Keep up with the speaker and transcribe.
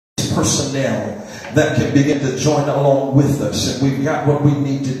personnel that can begin to join along with us. And we've got what we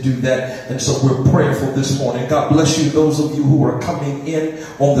need to do that. And so we're prayerful this morning. God bless you, those of you who are coming in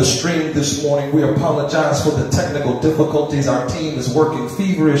on the stream this morning. We apologize for the technical difficulties. Our team is working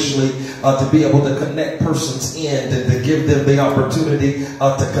feverishly to be able to connect persons in and to give them the opportunity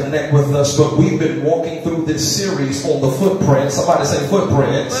to connect with us. But we've been walking through this series on the footprint. Somebody say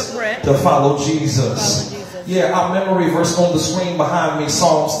footprints. To follow Jesus. Yeah, our memory verse on the screen behind me,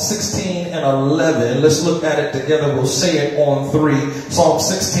 Psalms 16 and 11. Let's look at it together. We'll say it on 3. Psalm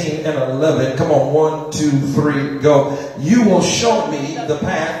 16 and 11. Come on, 1, 2, 3, go. You will show me the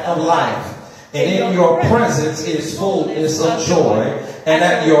path of life, and in your presence is fullness of joy, and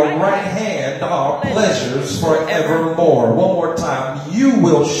at your right hand are pleasures forevermore. One more time. You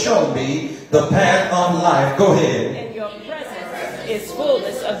will show me the path of life. Go ahead. In your presence is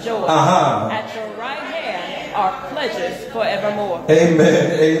fullness of joy. At your right hand are pleasures forevermore.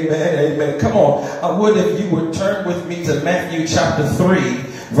 Amen, amen, amen. Come on. I would if you would turn with me to Matthew chapter 3,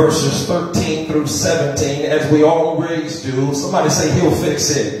 verses 13 through 17, as we always do. Somebody say he'll fix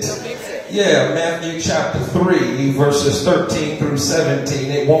it. Yeah, Matthew chapter 3, verses 13 through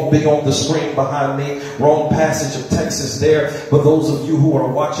 17. It won't be on the screen behind me. Wrong passage of text there. But those of you who are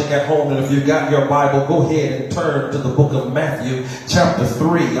watching at home, and if you got your Bible, go ahead and turn to the book of Matthew chapter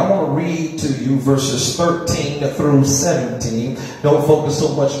 3. I want to read to you verses 13 through 17. Don't focus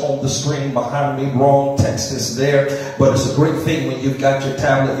so much on the screen behind me. Wrong text is there. But it's a great thing when you've got your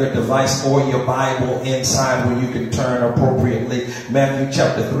tablet, your device, or your Bible inside where you can turn appropriately. Matthew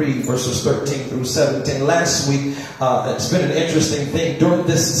chapter 3, verses 13 through 17. Last week, it's been an interesting thing. During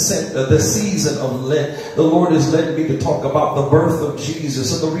this season of Lent, the Lord has led me to talk about the birth of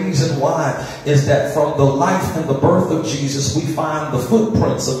Jesus. And the reason why is that from the life and the birth of Jesus, we find the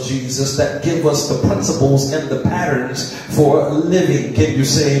footprints of Jesus that give us the principles and the patterns for living. Can you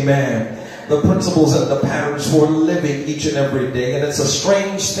say amen? The principles and the patterns for living each and every day. And it's a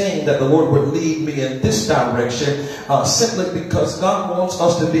strange thing that the Lord would lead me in this direction, simply because God wants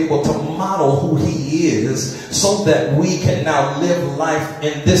us to be able to model who he is so that we can now live life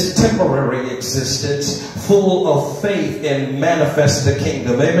in this temporary existence full of faith and manifest the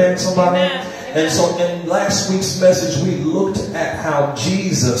kingdom. Amen, somebody? Amen. And so in last week's message, we looked at how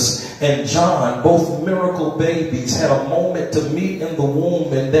Jesus and John, both miracle babies, had a moment to meet in the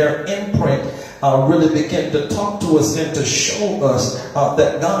womb, and their imprint really began to talk to us and to show us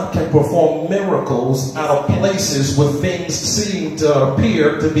that God can perform miracles out of places where things seem to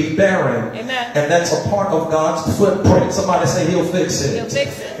appear to be barren. Amen. And that's a part of God's footprint. Somebody say he'll fix it. He'll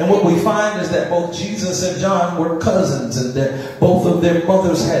fix it. And what we find is that both Jesus and John were cousins, and that both of their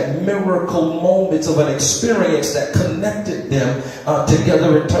mothers had miracle moments of an experience that connected them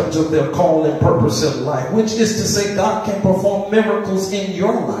together in terms of their call and purpose in life, which is to say God can perform miracles in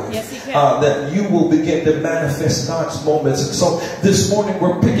your life. Yes, he can. That you will begin to manifest God's moments. And so this morning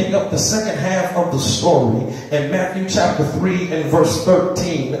we're picking up the second half of the story in Matthew chapter 3 and verse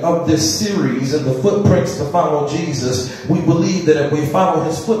 13 of this series, and the footprints to follow Jesus. We believe that if we follow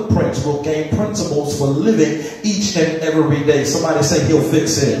his footprints, we'll gain principles for living each and every day. Somebody say he'll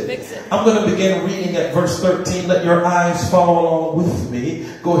fix it. He'll fix it. I'm going to begin reading at verse 13. Let your eyes follow along with me.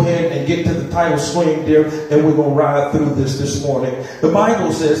 Go ahead and get to the title screen, dear, and we're going to ride through this morning. The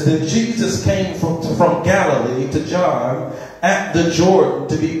Bible says that Jesus came from Galilee to John at the Jordan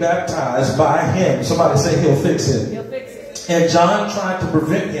to be baptized by him. Somebody say he'll fix it. He'll fix it. And John tried to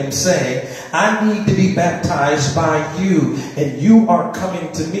prevent him, saying, I need to be baptized by you, and you are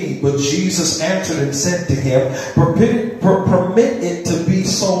coming to me. But Jesus answered and said to him, permit it to be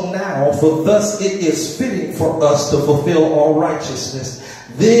so now, for thus it is fitting for us to fulfill all righteousness.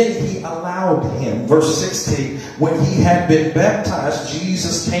 Then he allowed him. Verse 16, when he had been baptized,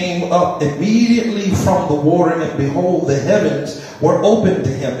 Jesus came up immediately from the water, and behold, the heavens were opened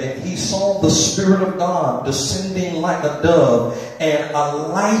to him, and he saw the Spirit of God descending like a dove and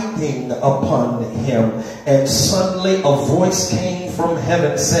alighting upon him. And suddenly a voice came from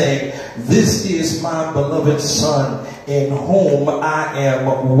heaven saying, this is my beloved Son, in whom I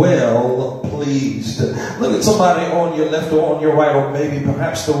am well pleased. Look at somebody on your left or on your right, or maybe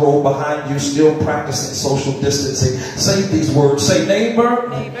perhaps the row behind you, still practicing social distancing. Say these words. Say, neighbor,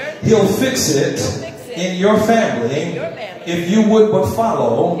 he'll fix it in your family if you would but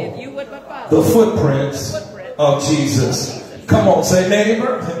follow the footprints of Jesus. Come on, say,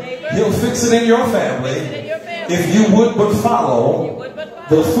 neighbor, he'll fix it in your family if you would but follow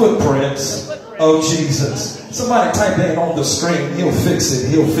the footprints of Jesus. Somebody type in on the screen, he'll fix it,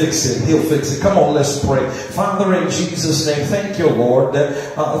 he'll fix it, he'll fix it. Come on, let's pray. Father, in Jesus' name, thank you, Lord,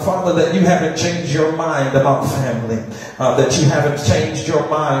 that, Father, that you haven't changed your mind about family, that you haven't changed your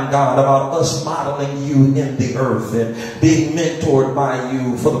mind, God, about us modeling you in the earth and being mentored by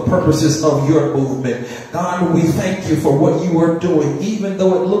you for the purposes of your movement. God, we thank you for what you are doing, even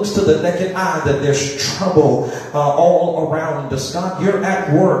though it looks to the naked eye that there's trouble all around us. God, you're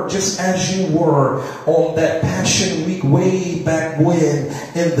at work just as you were on that Passion Week way back when,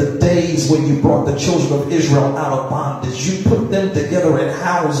 in the days when you brought the children of Israel out of bondage. You put them together in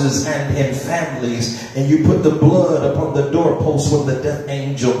houses and in families, and you put the blood upon the doorpost when the death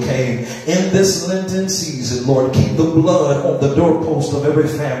angel came. In this Lenten season, Lord, keep the blood on the doorpost of every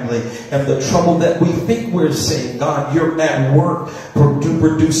family, and the trouble that we think we're seeing, God, you're at work to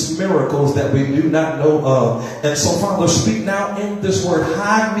produce miracles that we do not know of. And so, Father, speak now in this word.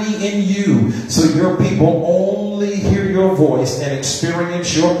 Hide me in you, so your people only hear your voice and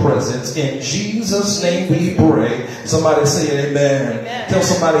experience your presence. In Jesus' name we pray. Somebody say amen. Amen. Tell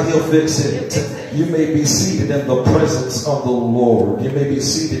somebody he'll fix it. You may be seated in the presence of the Lord. You may be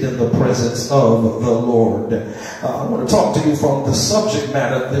seated in the presence of the Lord. I want to talk to you from the subject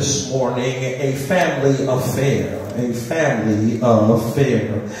matter this morning, a family affair. A family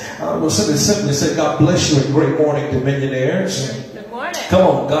affair. I will simply say, God bless you and great morning, Dominionaires. Good morning. Come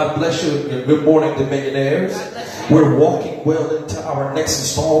on, God bless you and good morning, Dominionaires. We're walking well into our next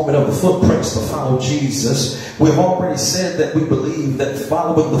installment of the footprints to follow Jesus. We've already said that we believe that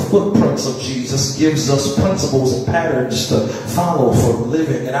following the footprints of Jesus gives us principles and patterns to follow for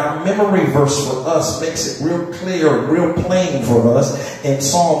living. And our memory verse for us makes it real clear and real plain for us in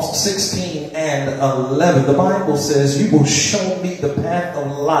Psalms 16 and 11. The Bible says, you will show me the path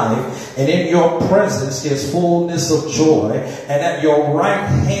of life, and in your presence is fullness of joy, and at your right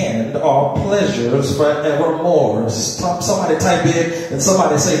hand are pleasures forevermore. Somebody type in and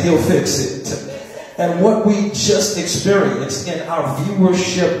somebody say he'll fix it. And what we just experienced in our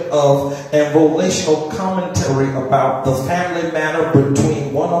viewership of and relational commentary about the family matter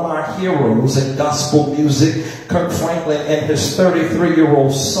between one of our heroes in gospel music, Kirk Franklin, and his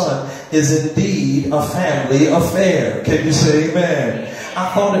 33-year-old son is indeed a family affair. Can you say amen?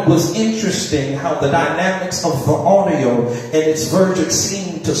 I thought it was interesting how the dynamics of the audio and its verdict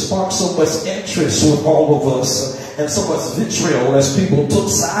seemed to spark so much interest with all of us, and so much vitriol as people took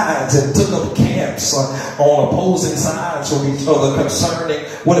sides and took up camps on opposing sides from each other concerning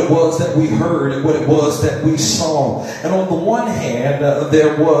what it was that we heard and what it was that we saw. And on the one hand,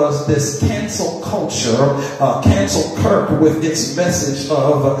 there was this cancel culture, cancel Kirk, with its message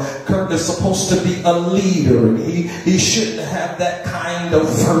of Kirk is supposed to be a leader, and he shouldn't have that kind of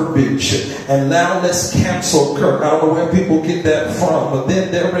verbiage, and now let's cancel Kirk. I don't know where people get that from. But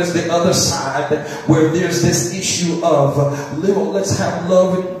then there is the other side where there's this issue of let's have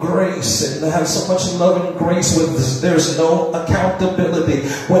love and grace, and have so much love and grace with this. There's no accountability.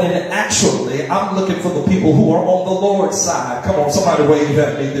 When actually, I'm looking for the people who are on the Lord's side. Come on, somebody wave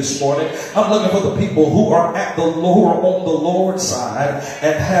at me this morning. I'm looking for the people who are who are on the Lord's side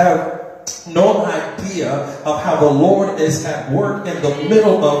and have no idea of how the Lord is at work in the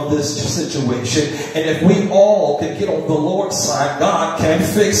middle of this situation. And if we all can get on the Lord's side, God can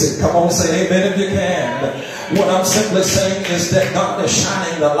fix it. Come on, say amen if you can. What I'm simply saying is that God is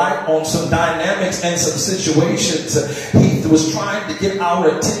shining the light on some dynamics and some situations. He was trying to get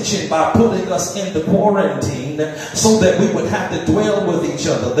our attention by putting us into quarantine so that we would have to dwell with each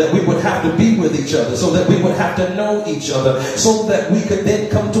other, that we would have to be with each other, so that we would have to know each other, so that we could then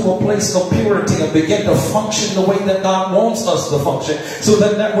come to a place of purity and begin to function the way that God wants us to function, so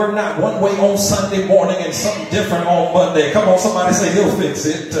that we're not one way on Sunday morning and something different on Monday. Come on, somebody say he'll fix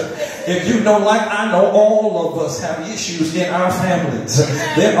it. If you know, like I know, all of us have issues in our families.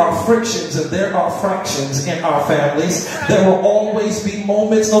 There are frictions and there are fractions in our families. There will always be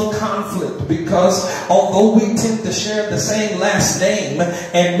moments of conflict, because although we tend to share the same last name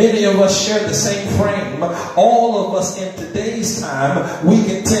and many of us share the same frame, all of us in today's time, we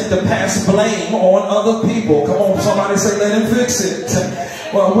can tend to pass blame on other people. Come on, somebody say let him fix it.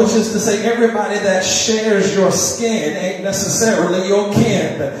 Well, which is to say, everybody that shares your skin ain't necessarily your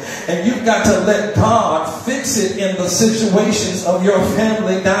kin. And you've got to let God fix it in the situations of your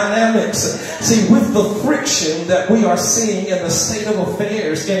family dynamics. See, with the friction that we are seeing in the state of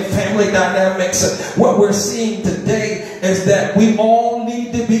affairs in family dynamics, what we're seeing today is that we all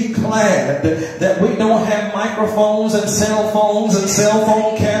need to be glad that we don't have microphones and cell phones and cell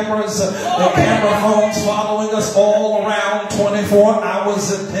phone cameras and camera phones following us all around 24 hours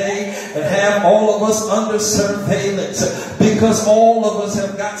a day, and have all of us under surveillance, because all of us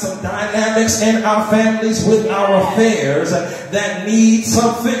have got some dynamics in our families with our affairs that need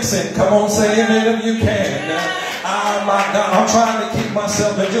some fixing. Come on, say amen if you can. Oh my God, I'm trying to keep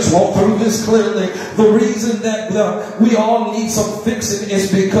myself and just walk through this clearly. The reason that we all need some fixing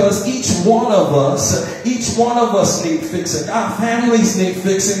is because each one of us need fixing. Our families need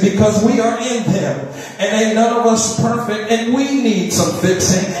fixing because we are in them. And ain't none of us perfect, and we need some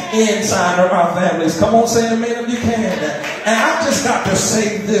fixing inside of our families. Come on, say amen if you can. And I just got to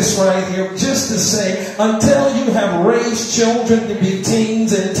say this right here, just to say, until you have raised children to be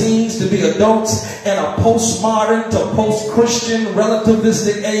teens and teens to be adults in a postmodern to post-Christian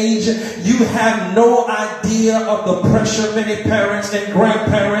relativistic age, you have no idea of the pressure many parents and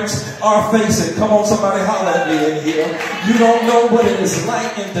grandparents are facing. Come on, somebody holler at me in here. You don't know what it is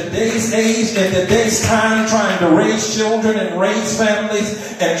like in today's age, in today's time, trying to raise children and raise families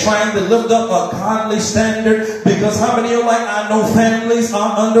and trying to lift up a godly standard, because how many are like, I know families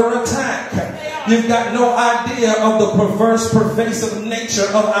are under attack. You've got no idea of the perverse, pervasive nature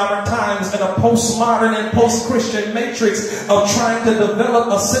of our times in a postmodern and post-Christian matrix of trying to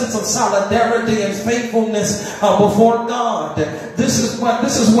develop a sense of solidarity and faithfulness before God. This is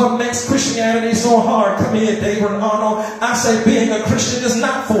what makes Christianity so hard. Come here, David Arnold. I say being a Christian is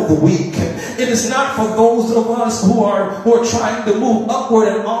not for the weak. It is not for those of us who are trying to move upward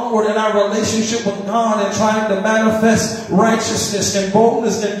and onward in our relationship with God and trying to manifest righteousness and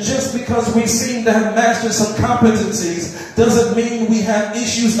boldness. And just because we seem to have mastered some competencies doesn't mean we have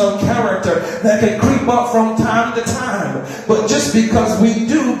issues of character that can creep up from time to time. But just because we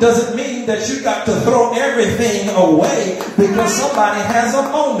do doesn't mean that you got to throw everything away because somebody has a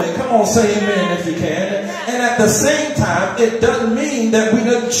moment. Come on, say amen if you can. And at the same time, it doesn't mean that we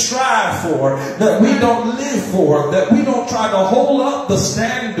don't strive for, that we don't live for, that we don't try to hold up the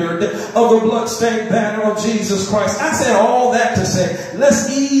standard of the bloodstained banner of Jesus Christ. I said all that to say, let's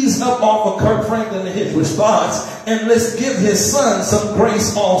ease up off of Kirk Franklin and his response, and let's give his son some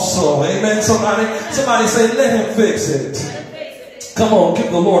grace also. Amen. Somebody say, let him fix it. Come on,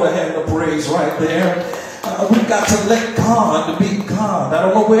 give the Lord a hand of praise right there. We've got to let God be God. I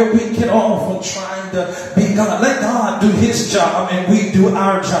don't know where we get off on trying to be God. Let God do his job and we do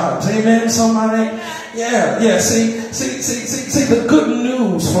our jobs. Amen, somebody? Yeah. See, the good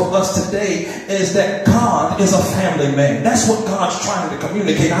news for us today is that God is a family man. That's what God's trying to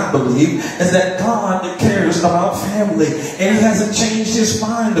communicate, I believe, is that God cares about family. And he hasn't changed his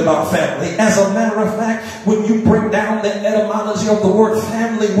mind about family. As a matter of fact, when you break down the etymology of the word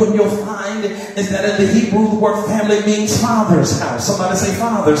family, what you'll find is that in the Hebrew, the word family means father's house. Somebody say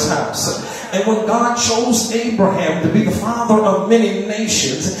father's house. And when God chose Abraham to be the father of many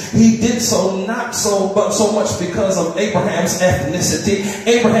nations, he did so not so much because of Abraham's ethnicity.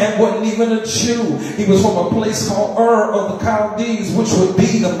 Abraham wasn't even a Jew. He was from a place called Ur of the Chaldees, which would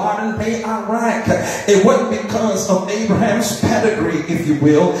be the modern day Iraq. It wasn't because of Abraham's pedigree, if you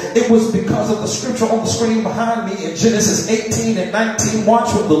will. It was because of the scripture on the screen behind me in Genesis 18 and 19.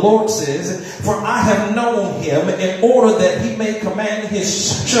 Watch what the Lord says. For I have known him in order that he may command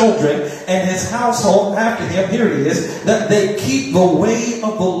his children and his household after him, here it is, that they keep the way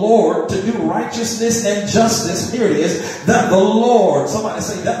of the Lord to do righteousness and justice. Here it is, that the Lord, somebody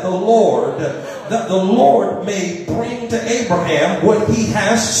say that the Lord may bring to Abraham what he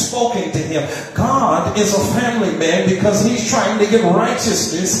has spoken to him. God is a family man because he's trying to get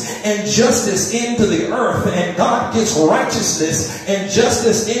righteousness and justice into the earth. And God gets righteousness and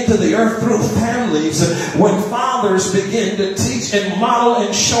justice into the earth through families. When fathers begin to teach and model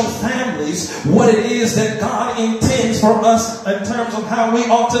and show families what it is that God intends for us in terms of how we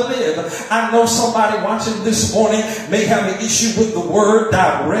ought to live. I know somebody watching this morning may have an issue with the word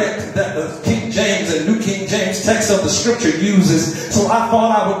direct that the King James and New King James text of the scripture uses. So I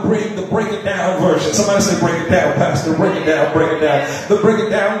thought I would bring the Break It Down version. Somebody say break it down, Pastor. Break it down, break it down. The Break It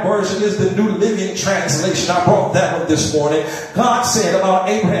Down version is the New Living Translation. I brought that one this morning. God said about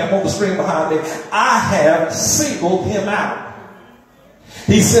Abraham on the screen behind me, I have singled him out.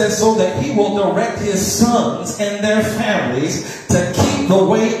 He says so that he will direct his sons and their families to keep the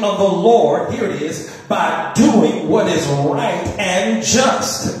way of the Lord, here it is, by doing what is right and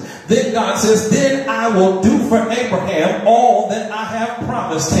just. Then God says, then I will do for Abraham all that I have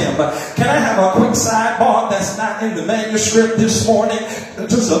promised him. Can I have a quick sidebar that's not in the manuscript this morning?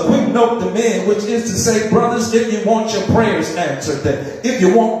 Just a quick note to men, which is to say, brothers, if you want your prayers answered, if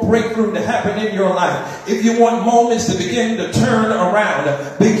you want breakthrough to happen in your life, if you want moments to begin to turn around,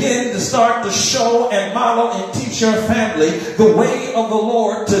 begin to start to show and model and teach your family the way of the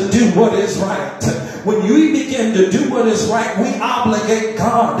Lord to do what is right. When we begin to do what is right, we obligate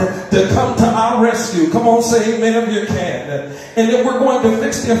God to come to our rescue. Come on, say amen if you can. And if we're going to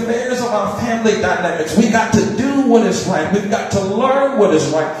fix the affairs of our family dynamics, we got to do what is right. We've got to learn what is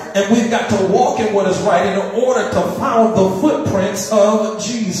right. And we've got to walk in what is right in order to follow the footprints of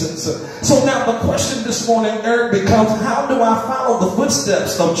Jesus. So now the question this morning, Eric, becomes, how do I follow the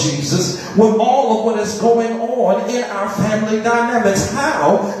footsteps of Jesus with all of what is going on in our family dynamics?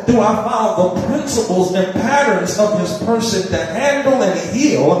 How do I follow the principles and patterns of his person to handle and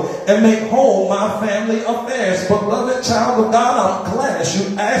heal and make whole my family affairs? Beloved child of God, I'm glad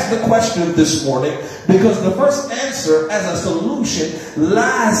you asked the question this morning, because the first answer as a solution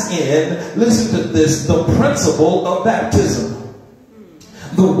lies in, listen to this, the principle of baptism.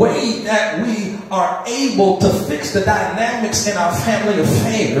 The way that we are able to fix the dynamics in our family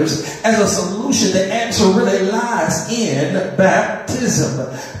affairs as a solution, the answer really lies in baptism.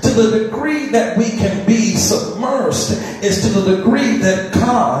 To the degree that we can be submersed is to the degree that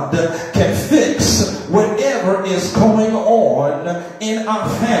God can fix whatever is going on in our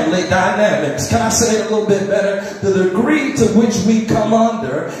family dynamics. Can I say it a little bit better? The degree to which we come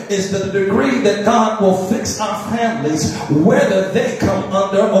under is to the degree that God will fix our families, whether they come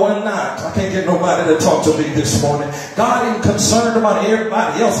under or not. I can't get nobody to talk to me this morning. God ain't concerned about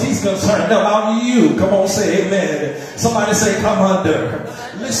everybody else. He's concerned about you. Come on, say amen. Somebody say, come under.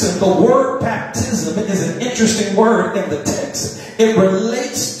 Listen, the word baptism is an interesting word in the text. It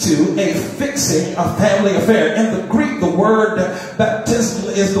relates to a fixing a family affair. In the Greek, the word baptism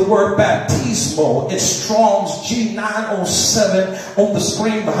is the word baptismo. It's Strong's G907 on the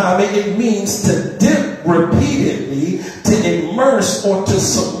screen behind me. It means to dip repeatedly, to immerse, or to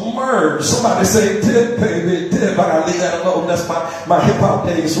submerge. Somebody say dip, baby, dip. I gotta leave that alone. That's my hip-hop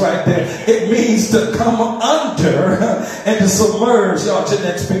days right there. It means to come under and to submerge. Y'all Gen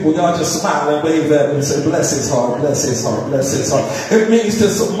X people, y'all just smile and wave at me and say, bless his heart, bless his heart, bless his heart. It means to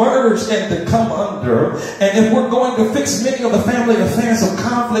submerge and to come under. And if we're going to fix many of the family affairs of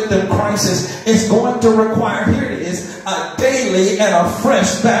conflict and crisis, it's going to require, here it is, a daily and a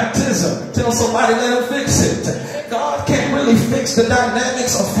fresh baptism. Tell somebody, let him fix it. God can't really fix the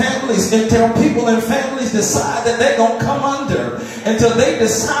dynamics of families until people and families decide that they're going to come under. Until they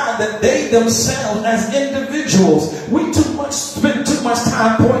decide that they themselves as individuals, we spend too much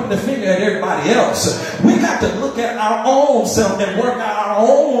time pointing the finger at everybody else. We got to look at our own self and work out our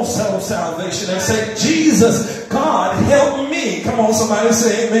own self-salvation and say, Jesus, God, help me. Come on, somebody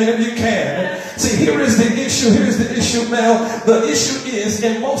say amen if you can. See, here is the issue. Here's the issue, Mel. The issue is,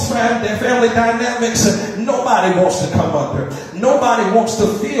 in most family dynamics, nobody wants to come under. Nobody wants to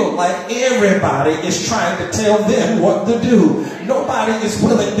feel like everybody is trying to tell them what to do. Nobody is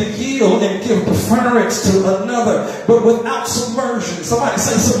willing to yield and give preference to another. But without submersion, somebody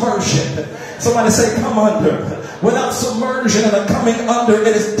say submersion. Somebody say come under. Without submersion and a coming under,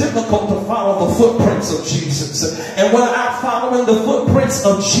 it is difficult to follow the footprints of Jesus. And without following the footprints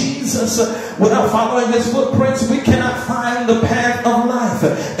of Jesus, without following his footprints, we cannot find the path of life.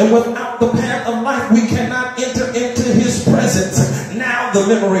 And without the path of life, we cannot enter into his presence. Now the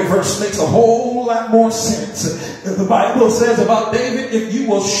memory verse makes a whole lot more sense. The Bible says about David, if you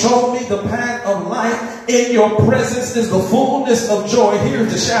will show me the path of life, in your presence is the fullness of joy.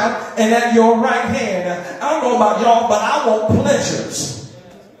 Here's the shout, and at your right hand. I don't know about y'all, but I want pleasures.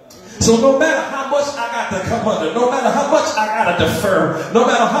 So no matter how much I got to come under, no matter how much I got to defer, no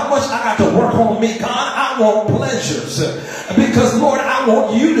matter how much I got to work on me, God, I want pleasures. Because, Lord, I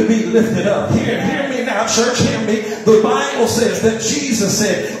want you to be lifted up. Hear me now, church, hear me. The Bible says that Jesus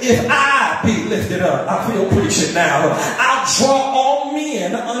said, if I be lifted up, I feel preaching now, I'll draw all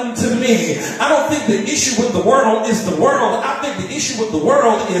men unto me. I don't think the issue with the world is the world. I think the issue with the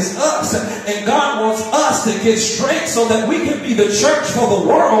world is us. And God wants us to get straight so that we can be the church for the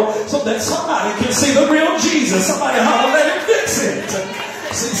world, so that somebody can see the real Jesus. Somebody holler, let him fix it.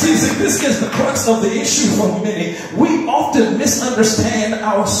 See, this is the crux of the issue for many. We often misunderstand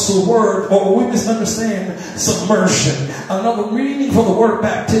our word, or we misunderstand submersion. Another meaning for the word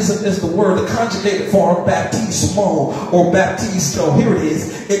baptism is the word, the conjugated form, baptismo or baptizo. Here it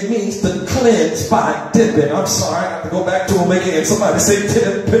is. It means to cleanse by dipping. I'm sorry, I have to go back to them again. Somebody say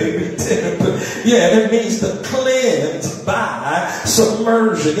dip, baby, dip. Yeah, it means to cleanse by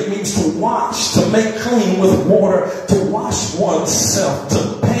submersion. It means to wash, to make clean with water, to wash oneself, to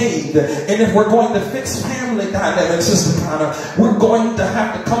bathe. And if we're going to fix family dynamics, Sister Connor, we're going to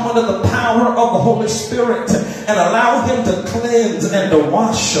have to come under the power of the Holy Spirit and allow him to cleanse and to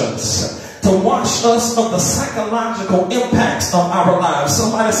wash us. To wash us of the psychological impacts of our lives.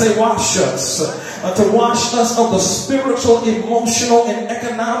 Somebody say wash us. to wash us of the spiritual, emotional, and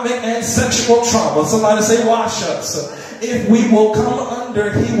economic and sexual trauma. Somebody say, wash us. If we will come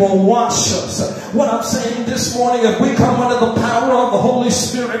under, he will wash us. What I'm saying this morning, if we come under the power of the Holy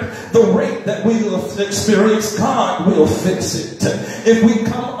Spirit, the rate that we will experience, God will fix it. If we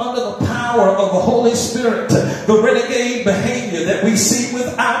come under the power of the Holy Spirit, the renegade behavior that we see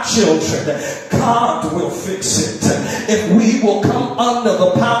with our children, God will fix it. If we will come under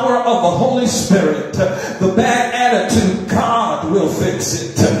the power of the Holy Spirit, the bad attitude, God will fix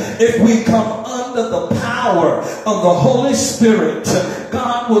it. If we come under the power of the Holy Spirit,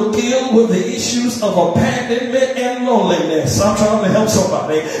 God will deal with the issues of abandonment and loneliness. I'm trying to help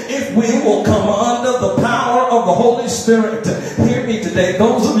somebody. If we will come under the power of the Holy Spirit, hear me today.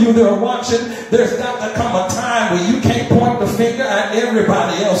 Those of you that are watching, there's got to come a time where you can't point the finger at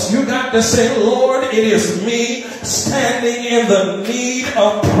everybody else. You got to say, Lord, it is me standing in the need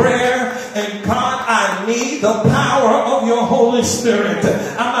of prayer. And God, I need the power of your Holy Spirit.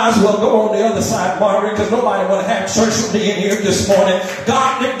 I might as well go on the other side, Margaret, because nobody want to have church with me in here this morning.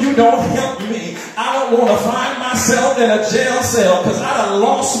 God, if you don't help me, I don't want to find myself in a jail cell because I done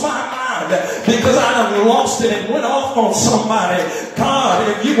lost my mind, because I done lost it and went off on somebody. God,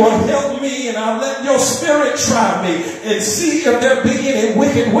 if you will help me, and I'll let your Spirit try me and see if there be any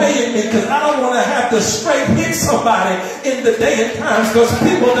wicked way in me, because I don't want to have to straight hit somebody in the day and times because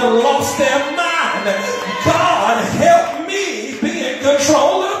people done lost their mind. God, help me be in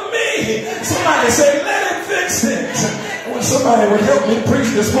control of me. Somebody say, let him fix it. When somebody would help me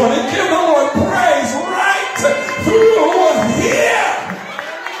preach this morning, give the Lord praise right through here.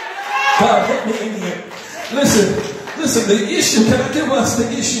 God, help me in here. Listen, the issue, can I give us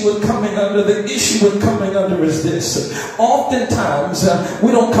the issue with coming under? The issue with coming under is this. Oftentimes,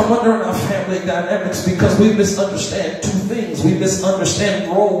 we don't come under in our family dynamics because we misunderstand two things. We misunderstand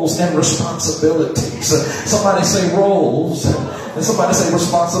roles and responsibilities. Somebody say roles, and somebody say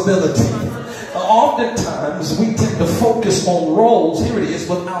responsibility. Oftentimes, we tend to focus on roles, here it is,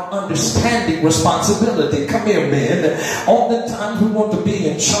 without understanding responsibility. Come here, men. Oftentimes, we want to be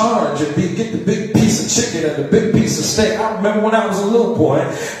in charge and get the big piece of chicken and the big piece of steak. I remember when I was a little boy,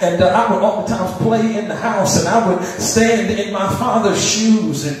 and I would oftentimes play in the house, and I would stand in my father's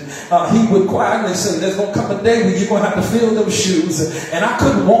shoes, and he would quietly say, there's going to come a day when you're going to have to fill those shoes. And I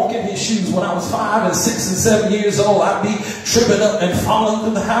couldn't walk in his shoes when I was 5 and 6 and 7 years old. I'd be tripping up and falling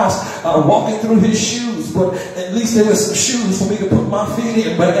through the house, walking through his shoes, but at least there were some shoes for me to put my feet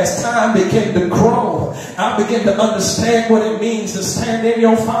in. But as time began to grow, I began to understand what it means to stand in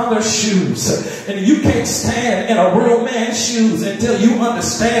your father's shoes. And you can't stand in a real man's shoes until you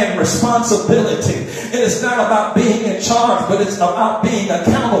understand responsibility. It is not about being in charge, but it's about being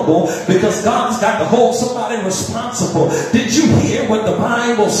accountable, because God's got to hold somebody responsible. Did you hear what the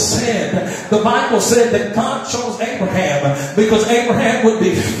Bible said? The Bible said that God chose Abraham because Abraham would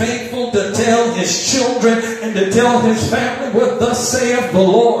be faithful to tell his children and to tell his family what thus saith the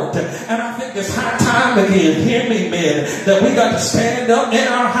Lord. And I think it's high time again, hear me men, that we got to stand up in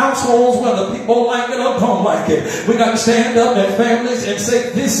our households whether people like it or don't like it. We got to stand up in families and say,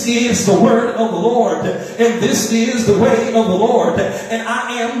 this is the word of the Lord, and this is the way of the Lord, and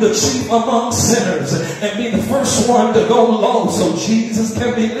I am the chief among sinners, and be the first one to go low so Jesus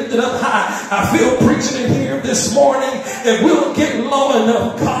can be lifted up high. I feel preaching in here this morning, if we'll get low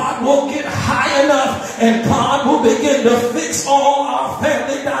enough, God will get high enough, and God will begin to fix all our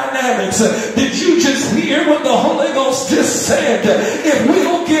family dynamics. Did you just hear what the Holy Ghost just said? If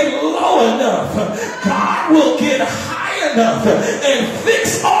we'll get low enough, God will get high enough and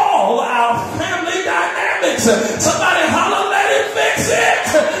fix all our family dynamics. Somebody holler, let him fix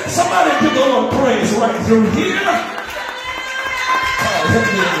it. Somebody give the Lord praise right through here.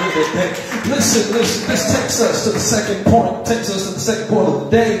 Listen, this takes us to the second point. Takes us to the second point of the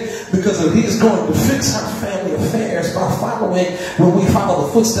day, because if he's going to fix our family affairs by when we follow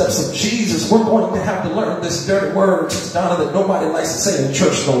the footsteps of Jesus, we're going to have to learn this dirty word, Sister Donna, that nobody likes to say in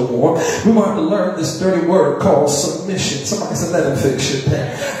church no more. We're going to have to learn this dirty word called submission. Somebody said, let him fix it.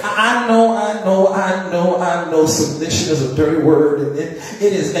 I know submission is a dirty word, and it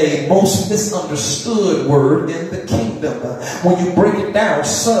is a most misunderstood word in the kingdom. When you break it down,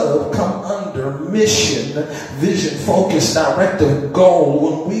 sub come under mission, vision, focus, directive,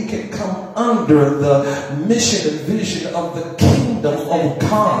 goal. When we can come under the mission and vision of the kingdom of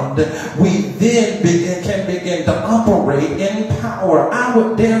God, we then can begin to operate in power. I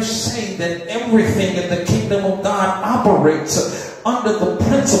would dare say that everything in the kingdom of God operates under the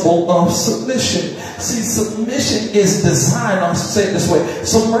principle of submission. See, submission is designed, I'll say it this way,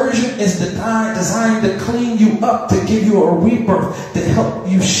 submersion is designed to clean you up, to give you a rebirth, to help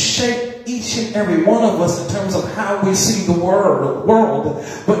you shape each and every one of us in terms of how we see the world.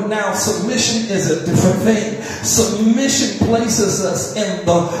 But now submission is a different thing. Submission places us in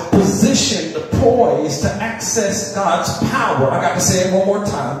the position, the poise to access God's power. I got to say it one more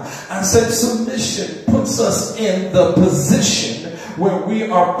time. I said submission puts us in the position where we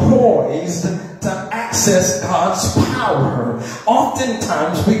are poised to access God's power.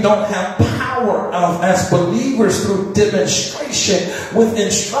 Oftentimes we don't have power as believers through demonstration with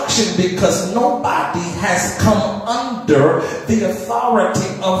instruction because nobody has come under the authority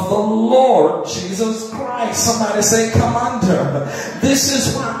of the Lord Jesus Christ. Somebody say come under. This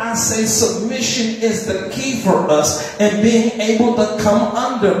is why I say submission is the key for us and being able to come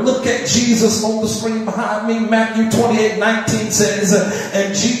under. Look at Jesus on the screen behind me. Matthew 28:19 says,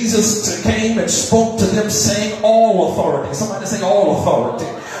 and Jesus came and spoke to them saying, all authority. Somebody say all authority.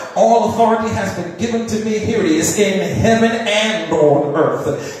 All authority has been given to me, here it is, in heaven and on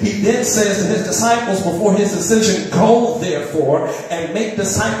earth. He then says to his disciples before his decision, go therefore and make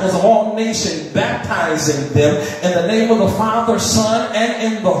disciples of all nations, baptizing them in the name of the Father, Son,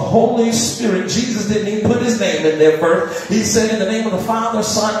 and in the Holy Spirit. Jesus didn't even put his name in there first. He said in the name of the Father,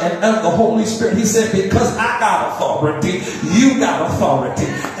 Son, and of the Holy Spirit. He said, because I got authority, you got authority.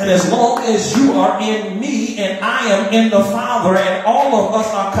 And as long as you are in me and I am in the Father and all of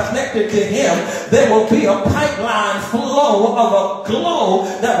us are connected to him, there will be a pipeline flow of a glow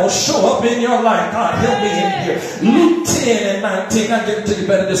that will show up in your life. God, help me in here. Luke 10:19. I give it to you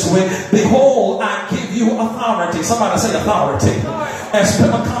better this way. Behold, I give you authority. Somebody say authority. As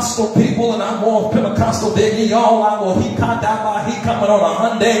Pentecostal people, and I'm more Pentecostal than ye all, I will he coming on a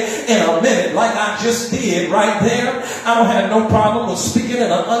Hyundai in a minute, like I just did right there. I don't have no problem with speaking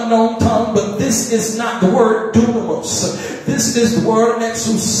in an unknown tongue, but this is not the word dunamis. This is the word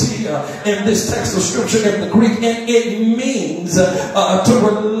exousia in this text of scripture in the Greek, and it means to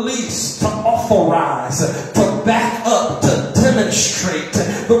release, to authorize, to back up, to demonstrate.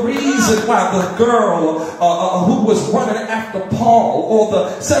 The reason why the girl who was running after Paul, or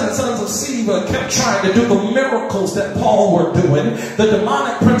the 7 sons of Sceva, kept trying to do the miracles that Paul were doing, the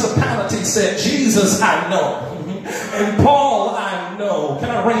demonic principality said, Jesus, I know. And Paul, I know. Can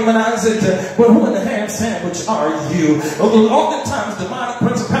I Raymonize it? But who in the ham sandwich are you? Oftentimes, demonic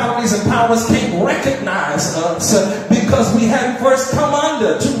principalities and powers can't recognize us because we haven't first come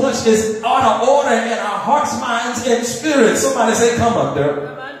under. Too much is out of order in our hearts, minds, and spirits. Somebody say, come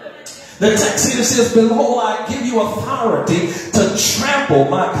under. The text here says, behold, I give you authority to trample,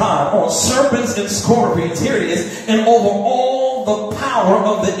 my God, on serpents and scorpions. Here it is. And over all the power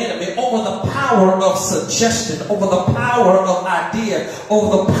of the enemy, over the power of suggestion, over the power of idea,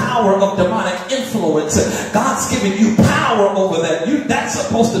 over the power of demonic influence. God's given you power over that. That's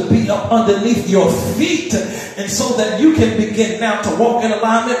supposed to be up underneath your feet. And so that you can begin now to walk in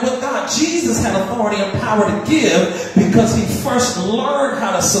alignment with God. Jesus had authority and power to give because he first learned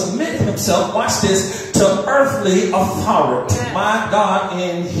how to submit himself, watch this, to earthly authority. My God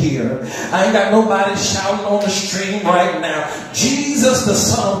in here. I ain't got nobody shouting on the stream right now. Jesus, the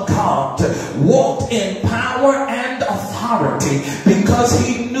Son of God, walked in power and authority because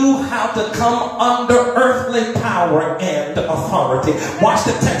he knew how to come under earthly power and authority. Watch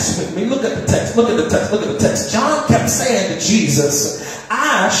the text with me. Look at the text. Look at the text. Look at the text. John kept saying to Jesus,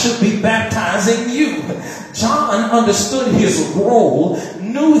 I should be baptizing you. John understood his role,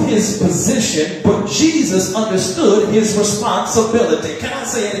 knew his position, but Jesus understood his responsibility. Can I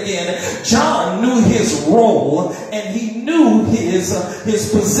say it again? John knew his role and he knew his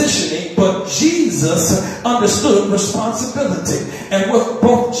positioning, but Jesus understood responsibility. And with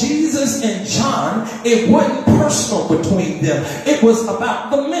both Jesus and John, it wasn't personal between them. It was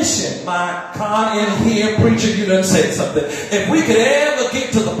about the mission. My God, in here, preacher, you done said something. If we could ever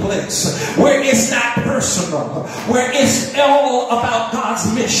get to the place where it's not personal, where it's all about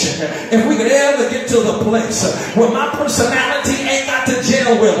God's mission, if we could ever get to the place where my personality ain't got to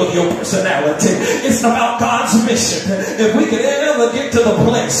gel well with your personality, it's about God's mission. If we could ever get to the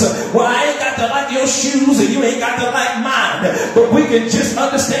place where I ain't got to like your shoes and you ain't got to like mine, but we can just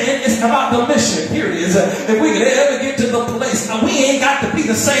understand it's about the mission. Here it is. If we could ever get to the place, we ain't got to be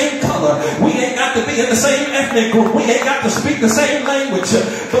the same color, we ain't got to be in the same ethnic group, we ain't got to speak the same language,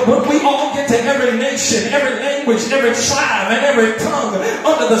 but when we all get to every nation, every language, every tribe, and every tongue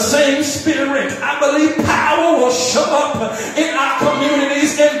under the same spirit, I believe power will show up in our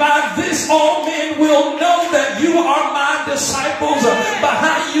communities, and by this all men will know that you are my disciples by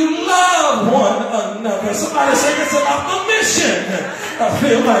how you love one another. Somebody say it's about the mission. mission. I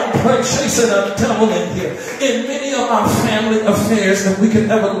feel like chasing a devil in here. In many of our family affairs, if we can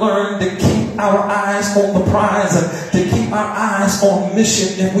ever learn to keep our eyes on the prize and to keep our eyes on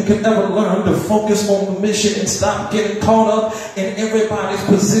mission, if we can ever learn to focus on the mission and stop getting caught up in everybody's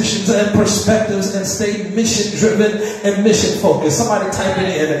positions and perspectives and stay mission driven and mission focused. Somebody type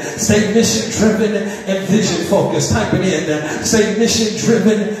it in. Stay mission driven and vision focused. Type it in. Stay mission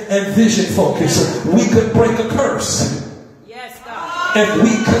driven and vision focused. We could break a curse. If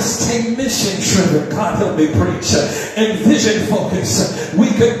we could stay mission driven, God help me preach, and vision focused, we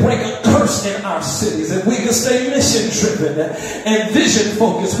could break a curse in our cities. If we could stay mission driven and vision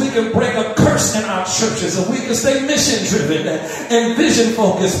focused, we could break a curse in our churches. If we could stay mission driven and vision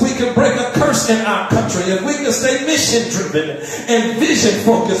focused, we could break a curse in our country. If we could stay mission driven and vision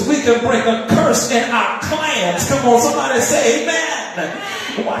focused, we could break a curse in our clans. Come on, somebody say amen.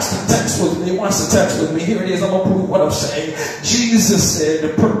 Watch the text with me. Watch the text with me. Here it is. I'm going to prove what I'm saying. Jesus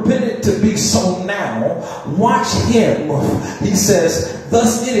said, permit it to be so now. Watch him. He says,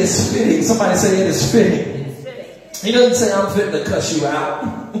 thus it is fitting. Somebody say it is fitting. He doesn't say I'm fitting to cuss you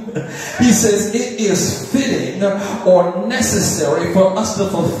out. He says it is fitting or necessary for us to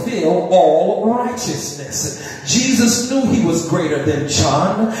fulfill all righteousness. Jesus knew he was greater than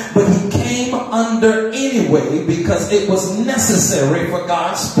John, but he came under anyway because it was necessary for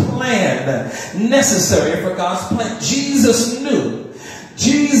God's plan. Necessary for God's plan. Jesus knew.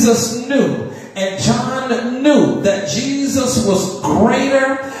 And John knew that Jesus was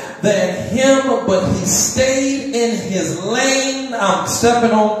greater than him, but he stayed in his lane. I'm stepping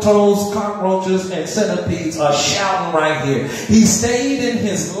on toes. Cockroaches and centipedes are shouting right here. He stayed in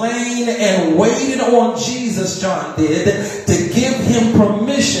his lane and waited on Jesus, John did, to give him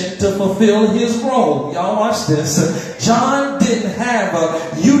permission to fulfill his role. Y'all watch this. John didn't have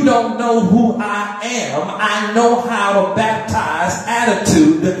a "you don't know who I am, I know how to baptize"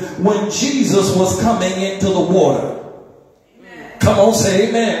 attitude when Jesus was coming into the water. Come on, say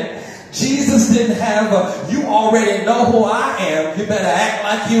amen. Jesus didn't have a "you already know who I am, you better act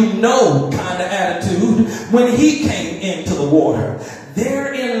like you know" kind of attitude when he came into the water.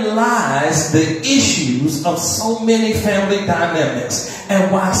 Therein lies the issues of so many family dynamics and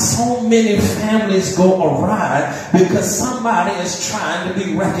why so many families go awry, because somebody is trying to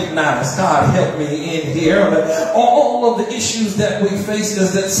be recognized. God help me in here. All of the issues that we face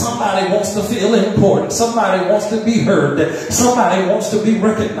is that somebody wants to feel important. Somebody wants to be heard. Somebody wants to be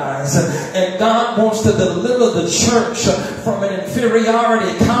recognized. And God wants to deliver the church from an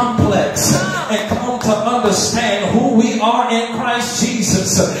inferiority complex and come to understand who we are in Christ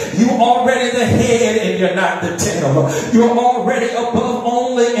Jesus. You're already the head and you're not the tail. You're already above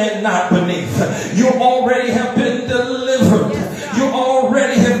only and not beneath. You already have been delivered. You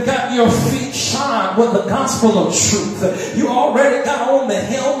already have got your feet shod with the gospel of truth. You already got on the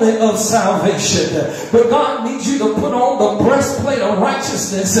helmet of salvation. But God needs you to put on the breastplate of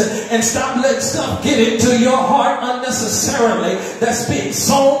righteousness and stop letting stuff get into your heart unnecessarily that's being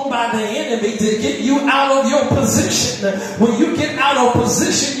sown by the enemy to get you out of your position. When you get out of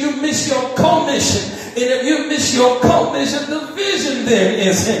position, you miss your commission. And if you miss your commission, the vision then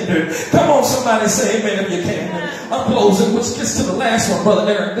is hindered. Come on, somebody say amen if you can. I'm closing, which gets to the last one,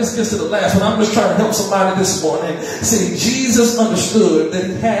 Brother Eric. This gets to the last one. I'm just trying to help somebody this morning. See, Jesus understood that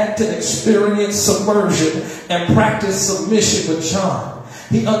he had to experience submersion and practice submission with John.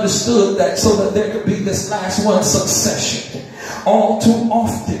 He understood that so that there could be this last one, succession. All too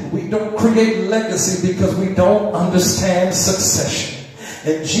often, we don't create legacy because we don't understand succession.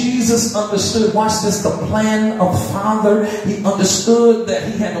 And Jesus understood, watch this, the plan of Father. He understood that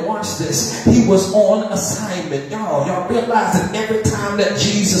he had to watch this. He was on assignment. Y'all realize that every time that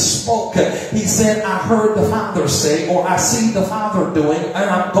Jesus spoke, he said, I heard the Father say, or I see the Father doing, and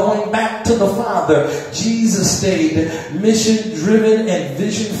I'm going back to the Father. Jesus stayed mission driven and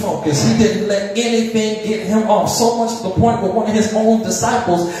vision focused. He didn't let anything get him off, so much to the point where one of his own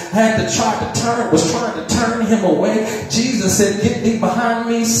disciples was trying to turn him away. Jesus said, get thee behind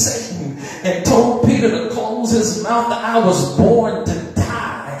me, Satan, and told Peter to close his mouth, that I was born to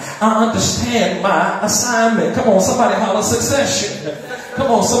die. I understand my assignment. Come on, somebody holler succession. Come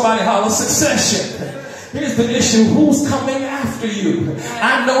on, somebody holler succession. Here's the issue. Who's coming after you?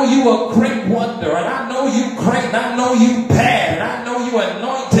 I know you a great wonder, and I know you great, and I know you bad, and I know you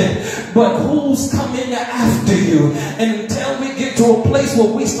anointed, but who's coming after you? And until we get to a place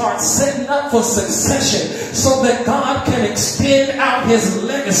where we start setting up for succession so that God can extend out his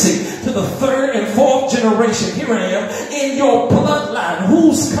legacy to the third and fourth generation, here I am, in your bloodline,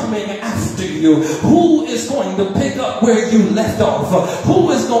 who's coming after you? Who is going to pick up where you left off?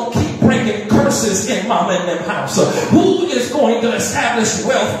 Who is going to keep breaking curses horses in mama and them house? Who is going to establish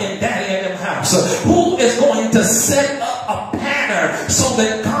wealth in daddy and them house? Who is going to set up a pattern so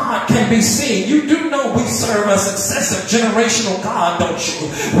that God can be seen? You do know we serve a successive generational God, don't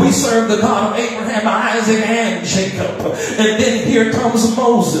you? We serve the God of Abraham, Isaac, and Jacob. And then here comes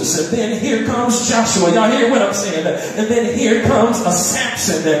Moses, and then here comes Joshua. Y'all hear what I'm saying? And then here comes a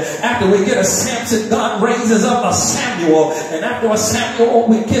Samson. After we get a Samson, God raises up a Samuel. And after a Samuel,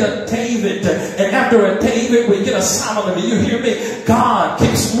 we get a David. And after a David, we get a Solomon. You hear me? God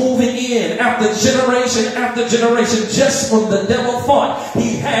keeps moving in after generation, just when the devil thought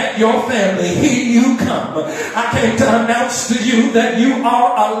he had your family. Here you come. I came to announce to you that you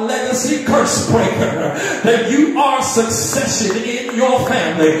are a legacy curse breaker, that you are succession in your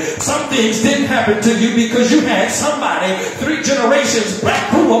family. Some things didn't happen to you because you had somebody 3 generations back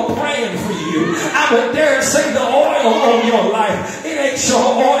who were praying for you. I would dare say the oil on your life, it ain't your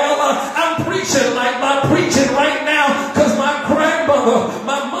oil. I'm preaching like my preaching right now because my grandmother,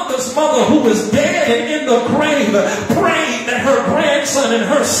 my mother's mother, who is dead and in the grave, prayed that her grandson and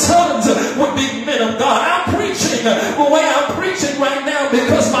her sons would be men of God. I'm preaching the way I'm preaching right now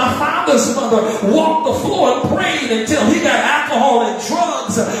because my father's mother walked the floor and prayed until he got alcohol and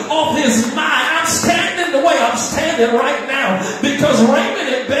drugs off his mind. I'm standing the way I'm standing right now because Raymond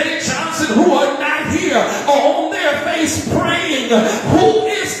and Betty Johnson, who are not here, are on their face praying. Who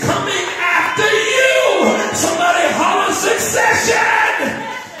is coming after you? Somebody holler succession.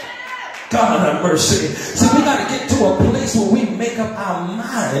 God have mercy. See, we got to get to a place where we make up our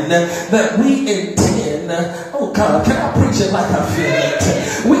mind that we intend. Oh God, can I preach it like I feel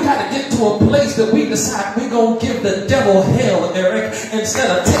it? We got to get to a place that we decide we're going to give the devil hell, Eric,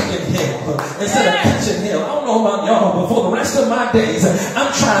 instead of taking hell, instead of catching hell. I don't know about y'all, but for the rest of my days,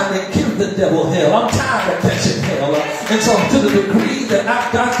 I'm trying to give the devil hell. I'm tired of catching hell. And so to the degree that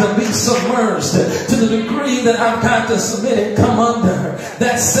I've got to be submerged, to the degree that I've got to submit and come under,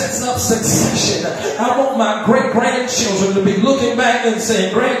 that sets up succession. I want my great-grandchildren to be looking back and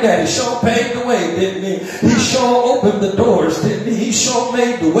saying, Granddaddy sure paved the way, didn't he? He sure opened the doors, didn't he? He sure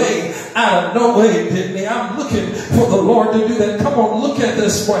made the way out of no way, didn't he? I'm looking for the Lord to do that. Come on, look at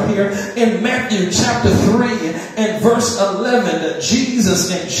this right here in Matthew chapter 3 and verse 11.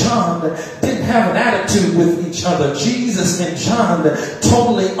 Jesus and John didn't have an attitude with each other. Jesus and John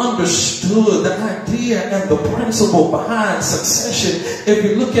totally understood the idea and the principle behind succession. If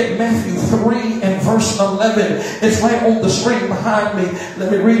you look at Matthew 3 and verse 11, it's right on the screen behind me.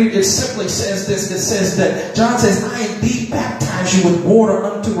 Let me read it. It simply says this. It says that John says, I indeed baptize you with water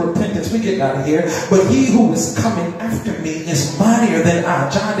unto repentance. We get out of here. But he who is coming after me is mightier than I.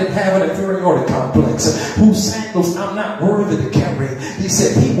 John didn't have an inferiority complex. Whose sandals I'm not worthy to carry. He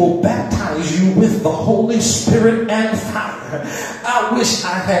said he will baptize you with the Holy Spirit and fire. I wish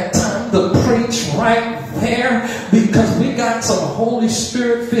I had time to preach right there because we got some Holy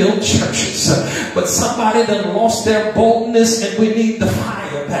Spirit filled churches. But somebody done lost their boldness and we need the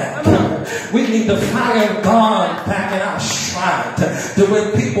fire back. We need the fire of God back in our stride. To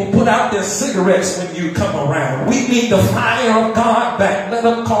when people put out their cigarettes when you come around. We need the fire of God back. Let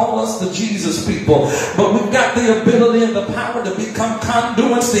them call us the Jesus people. But we've got the ability and the power to become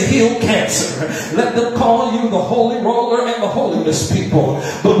conduits to heal cancer. Let them call you the holy roller and the holiness people.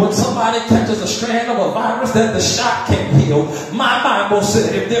 But when somebody catches a strand of a virus that the shot can heal, my Bible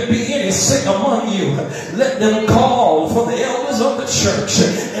said if there be any sick among you, let them call for the elders of the church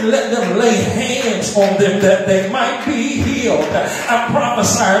and let them lay hands on them that they might be healed. I'm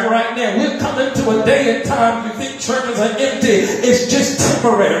prophesying right now. We're coming to a day and time you think churches are empty. It's just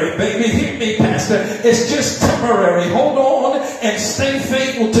temporary, baby. Hear me, Pastor. It's just temporary. Hold on and stay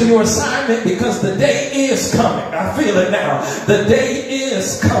faithful to your assignment because the day is coming. I feel it now. The day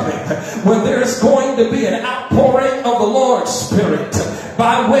is coming when there's going to be an outpouring of the Lord's Spirit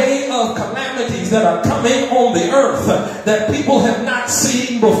by way of calamities that are coming on the earth that people have not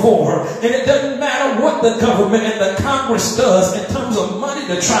seen before. And it doesn't matter what the government and the Congress does in terms of money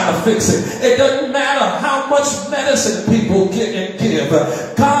to try to fix it. It doesn't matter how much medicine people get and give.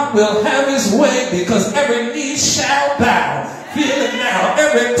 God will have his way because every knee shall bow. Feel it now.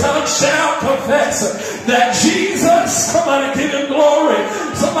 Every tongue shall confess that Jesus, somebody give him glory.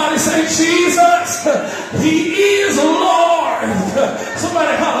 Somebody say Jesus, he is Lord.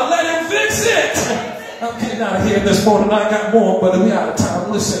 Somebody holler, let him fix it. I'm getting out of here this morning. I got more, but we out of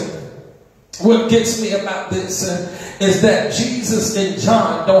time. Listen. What gets me about this is that Jesus and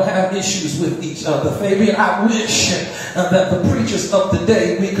John don't have issues with each other. Fabian, I wish that the preachers of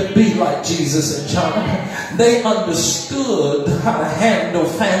today, we could be like Jesus and John. They understood how to handle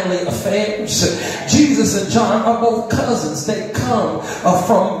family affairs. Jesus and John are both cousins. They come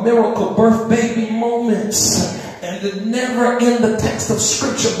from miracle birth baby moments. And never in the text of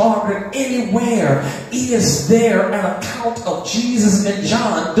Scripture, Margaret, anywhere is there an account of Jesus and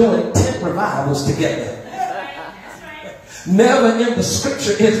John doing 10 revivals together. Never in the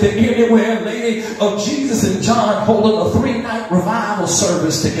Scripture is there anywhere, lady, of Jesus and John holding a 3-night revival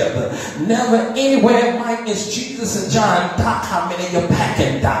service together. Never anywhere, Mike, is Jesus and John, Doc, how many are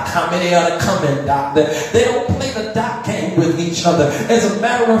packing, Doc? How many are coming, Doc? They don't play the Doc game with each other. As a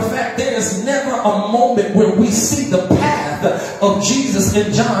matter of fact, there is never a moment where we see the path of Jesus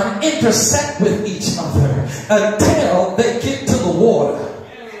and John intersect with each other until they get to the water.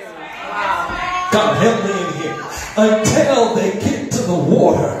 God help me in here. Until they get to the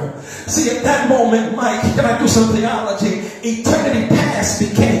water. See, at that moment, Mike, can I do some theology? Eternity past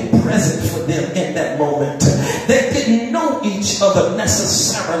became present for them in that moment. They didn't know each other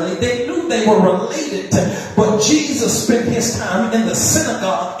necessarily. They knew they were related. But Jesus spent his time in the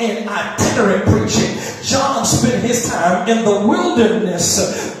synagogue in itinerant preaching. John spent his time in the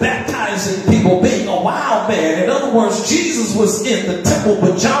wilderness baptizing people, being a wild man. In other words, Jesus was in the temple,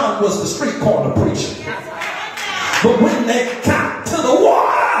 but John was the street corner preacher. But when they got to the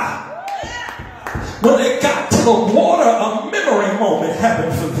water, a memory moment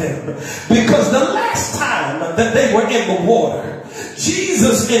happened for them. Because the last time that they were in the water,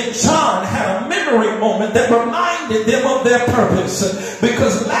 Jesus and John had a memory moment that reminded them of their purpose.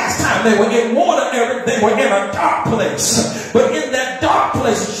 Because last time they were in water, they were in a dark place. But in that dark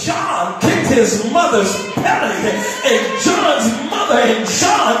place, John kicked his mother's belly. And John's mother and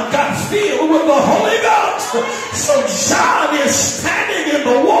John got filled with the Holy Ghost. So John is standing in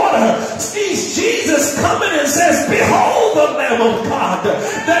the water, sees Jesus coming and says, "Behold the Lamb of God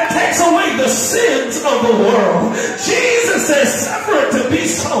that takes away the sins of the world." Jesus says, "Suffer it to be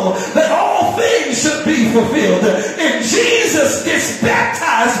so, that all things should be fulfilled." And Jesus gets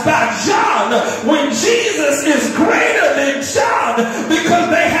baptized by John when Jesus is greater than John, because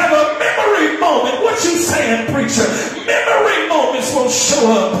they have a memory moment. What you saying, preacher? Memory moments will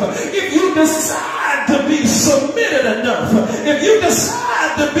show up if you decide to be submitted enough. If you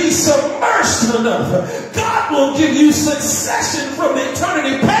decide to be submersed enough, God will give you succession from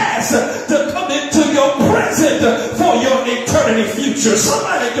eternity past to come into your present for your eternity future.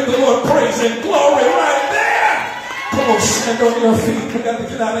 Somebody give the Lord praise and glory right there. Come on, stand on your feet. We got to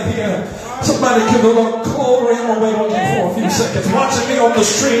get out of here. Somebody give the Lord glory. I'm going to wait on you for a few seconds. Watching me on the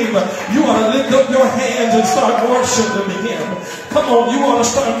stream, you want to lift up your hands and start worshiping Him. Come on, you want to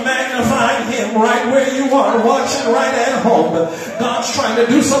start magnifying Him right where you are, watching right at home. God's trying to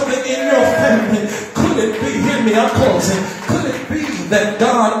do something in your family. Could it be, hear me, I'm closing. Could it be that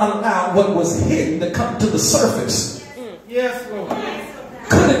God allowed what was hidden to come to the surface? Yes, Lord.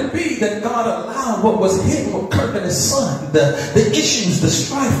 Could it be that God allowed what was hidden with Kirk and his son, the issues, the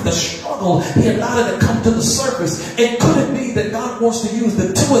strife, the struggle, He allowed it to come to the surface? And could it be that God wants to use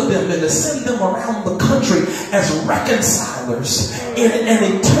the two of them and to send them around the country as reconcilers in an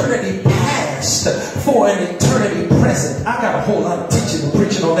eternity past for an eternity present? I got a whole lot of teaching and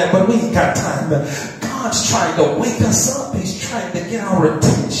preaching on that, but we ain't got time. God's trying to wake us up. He's trying to get our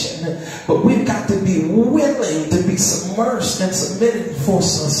attention. But we've got to be willing to be submersed and submitted for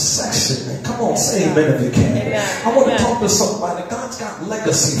succession. Come on, say amen if you can. I want to talk to somebody. God's got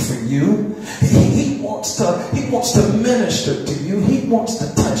legacy for you. He wants to minister to you. He wants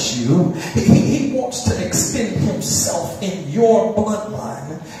to touch you. He wants to extend Himself in your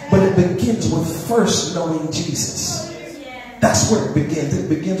bloodline. But it begins with first knowing Jesus. That's where it begins. It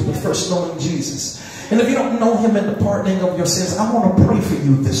begins with first knowing Jesus. And if you don't know Him in the pardoning of your sins, I want to pray for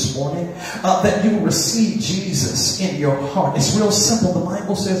you this morning that you receive Jesus in your heart. It's real simple. The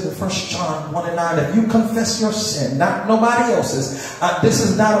Bible says in 1 John 1:9, if you confess your sin, not nobody else's, this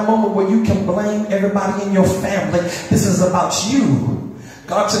is not a moment where you can blame everybody in your family. This is about you.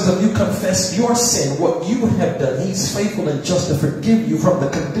 God says if you confess your sin, what you have done, He's faithful and just to forgive you from the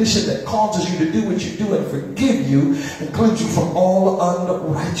condition that causes you to do what you do and forgive you and cleanse you from all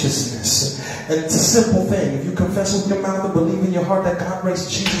unrighteousness. And it's a simple thing. If you confess with your mouth and believe in your heart that God raised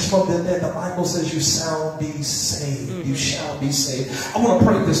Jesus from the dead, the Bible says you shall be saved. You shall be saved. I want to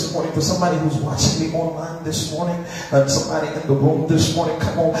pray this morning for somebody who's watching me online this morning and somebody in the room this morning.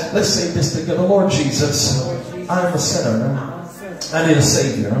 Come on, let's say this together. Lord Jesus, I am a sinner. I need a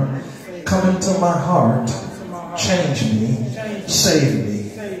Savior. Come into my heart. Change me. Save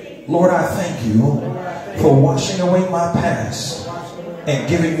me. Lord, I thank you for washing away my past and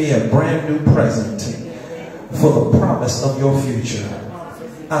giving me a brand new present for the promise of your future.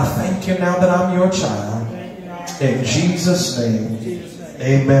 I thank you now that I'm your child. In Jesus' name,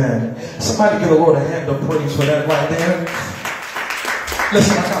 amen. Somebody give the Lord a hand of praise for that right there.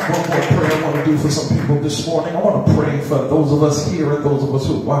 Listen, I got one more prayer I want to do for some people this morning. I want to pray for those of us here and those of us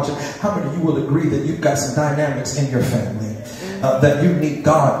who are watching. How many of you will agree that you've got some dynamics in your family that you need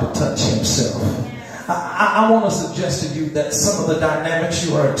God to touch himself? I want to suggest to you that some of the dynamics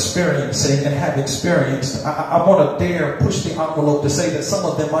you are experiencing and have experienced, I want to dare push the envelope to say that some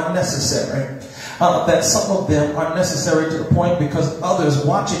of them are necessary. That some of them are necessary to the point because others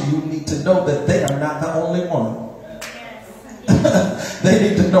watching you need to know that they are not the only one. They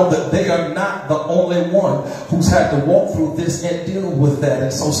need to know that they are not the only one who's had to walk through this and deal with that.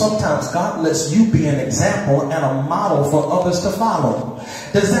 And so sometimes God lets you be an example and a model for others to follow.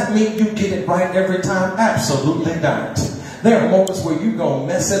 Does that mean you get it right every time? Absolutely not. There are moments where you're going to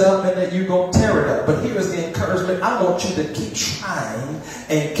mess it up and then you're going to tear it up. But here's the encouragement. I want you to keep trying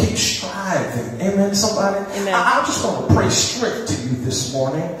and keep striving. Amen, somebody? Amen. I just want to pray strength to you this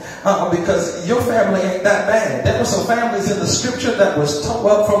morning because your family ain't that bad. There were some families in the scripture that was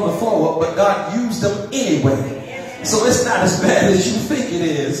tore up from the floor up, but God used them anyway. So it's not as bad as you think it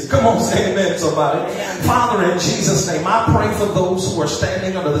is. Come on, say amen, somebody. Father, in Jesus' name, I pray for those who are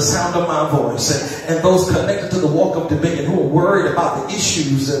standing under the sound of my voice and those connected to the walk of dominion who are worried about the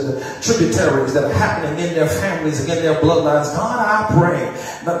issues and the tributaries that are happening in their families and in their bloodlines. God, I pray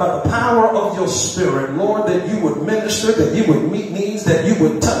that by the power of your spirit, Lord, that you would minister, that you would meet needs, that you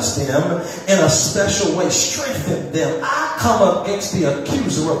would touch them in a special way, strengthen them. I come against the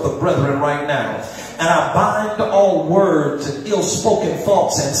accuser of the brethren right now. And I bind all words and ill-spoken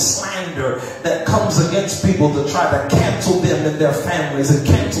thoughts and slander that comes against people to try to cancel them in their families and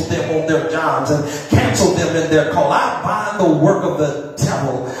cancel them on their jobs and cancel them in their call. I bind the work of the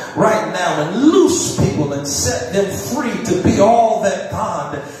devil right now and loose people and set them free to be all that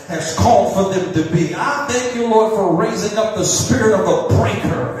God has called for them to be. I thank you, Lord, for raising up the spirit of a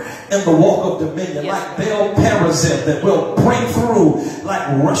breaker in the walk of dominion, like Baal Perazim, that will break through like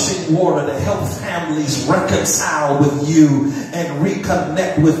rushing water to help families reconcile with you and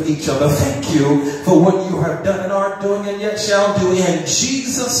reconnect with each other. Thank you for what you have done and are doing and yet shall do. In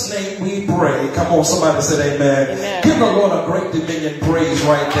Jesus' name we pray. Come on, somebody said amen. Amen. Give the Lord a great dominion praise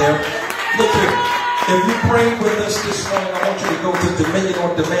right there. Look here. If you prayed with us this morning, I want you to go to Dominion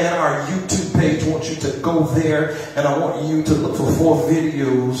on Demand, our YouTube page. I want you to go there, and I want you to look for 4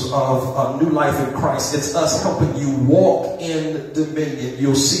 videos of New Life in Christ. It's us helping you walk in dominion.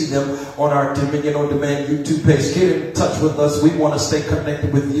 You'll see them on our Dominion on Demand YouTube page. Get in touch with us. We want to stay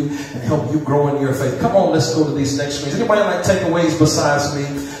connected with you and help you grow in your faith. Come on, let's go to these next screens. Anybody like takeaways besides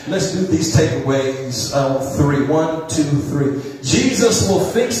me? Let's do these takeaways. 3. 1, 2, 3. Jesus will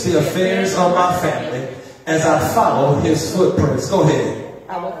fix the affairs of my family as I follow his footprints. Go ahead.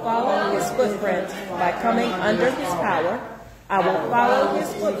 I will follow his footprints by coming under his power. I will follow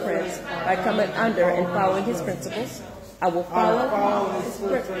his footprints by coming under and following his principles. I will follow his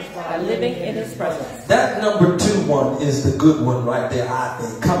footprints by living in his presence. That number 2 one is the good one right there, I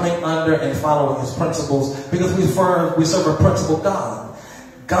think. Coming under and following his principles, because we serve a principle God.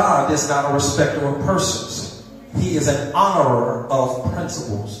 God is not a respecter of persons. He is an honorer of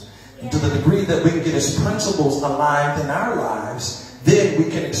principles. And to the degree that we can get his principles aligned in our lives, then we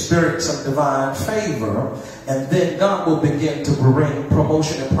can experience some divine favor. And then God will begin to bring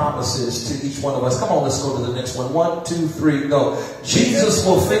promotion and promises to each one of us. Come on, let's go to the next one. 1, 2, 3, go. Jesus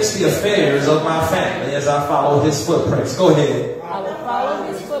will fix the affairs of my family as I follow his footprints. Go ahead. I will follow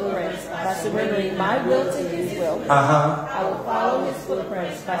his footprints by surrendering my will to his will. I will follow his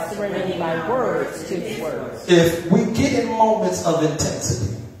footprints by surrendering my words to his words. If we get in moments of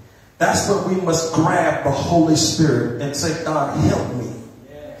intensity, that's where we must grab the Holy Spirit and say, God, help me,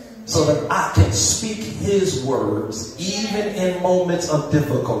 so that I can speak his words, even in moments of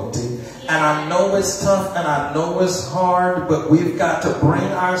difficulty. And I know it's tough and I know it's hard, but we've got to bring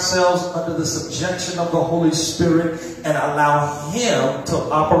ourselves under the subjection of the Holy Spirit and allow him to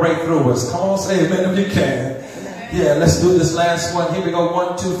operate through us. Come on, say amen if you can. Yeah, let's do this last one. Here we go.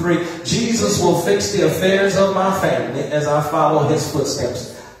 1, 2, 3. Jesus will fix the affairs of my family as I follow his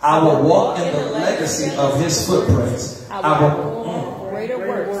footsteps. I will walk in the legacy of his footprints. I will greater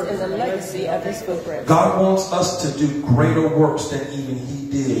works in the legacy of his footprints. God wants us to do greater works than even he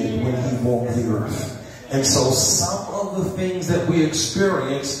did when he walked the earth. And so some of the things that we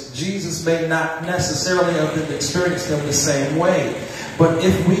experience, Jesus may not necessarily have experienced them the same way. But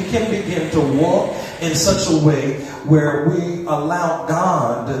if we can begin to walk in such a way where we allow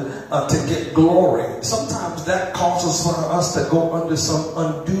God to get glory. Sometimes that causes for us to go under some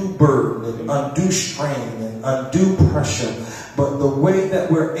undue burden and undue strain and undue pressure. But the way that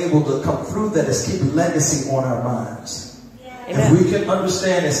we're able to come through that is keep legacy on our minds. If we can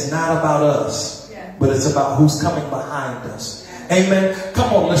understand it's not about us, but it's about who's coming behind us. Amen.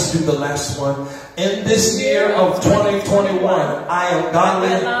 Come on, let's do the last one. In this year of 2021, I am godly.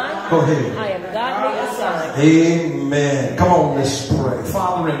 Go ahead. I am godly assigned. Amen. Come on, let's pray.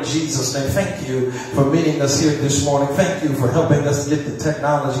 Father, in Jesus' name, thank you for meeting us here this morning. Thank you for helping us get the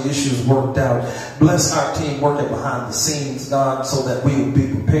technology issues worked out. Bless our team working behind the scenes, God, so that we will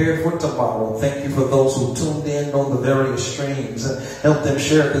be prepared for tomorrow. Thank you for those who tuned in on the various streams and help them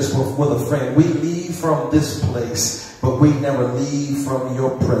share this with a friend. We leave from this place, but we never leave from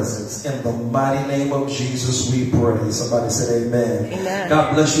your presence. In the mighty name of Jesus, we pray. Somebody said amen. Amen.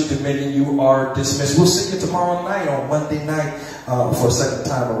 God bless you, Dominion. You are dismissed. We'll see you tomorrow night on Monday night for a second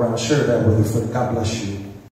time around. Share that with a friend. God bless you.